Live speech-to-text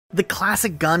The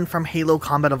classic gun from Halo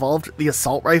Combat Evolved, the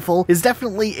assault rifle, is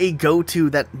definitely a go-to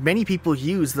that many people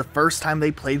use the first time they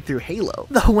played through Halo.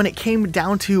 Though when it came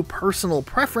down to personal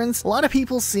preference, a lot of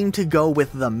people seem to go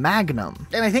with the Magnum.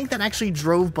 And I think that actually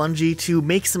drove Bungie to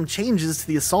make some changes to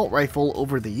the assault rifle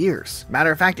over the years.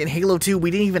 Matter of fact, in Halo 2, we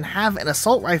didn't even have an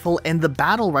assault rifle and the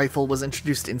battle rifle was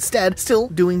introduced instead, still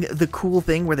doing the cool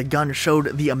thing where the gun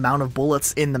showed the amount of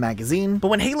bullets in the magazine. But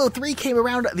when Halo 3 came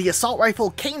around, the assault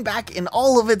rifle came back in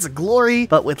all of its glory,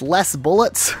 but with less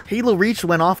bullets. Halo Reach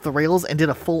went off the rails and did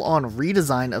a full-on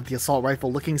redesign of the assault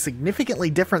rifle, looking significantly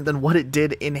different than what it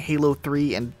did in Halo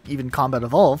 3 and even Combat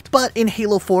Evolved. But in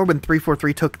Halo 4, when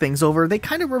 343 took things over, they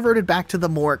kind of reverted back to the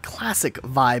more classic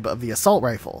vibe of the assault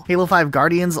rifle. Halo 5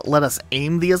 Guardians let us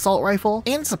aim the assault rifle,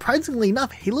 and surprisingly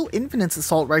enough, Halo Infinite's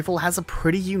assault rifle has a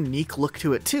pretty unique look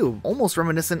to it too, almost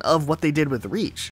reminiscent of what they did with Reach.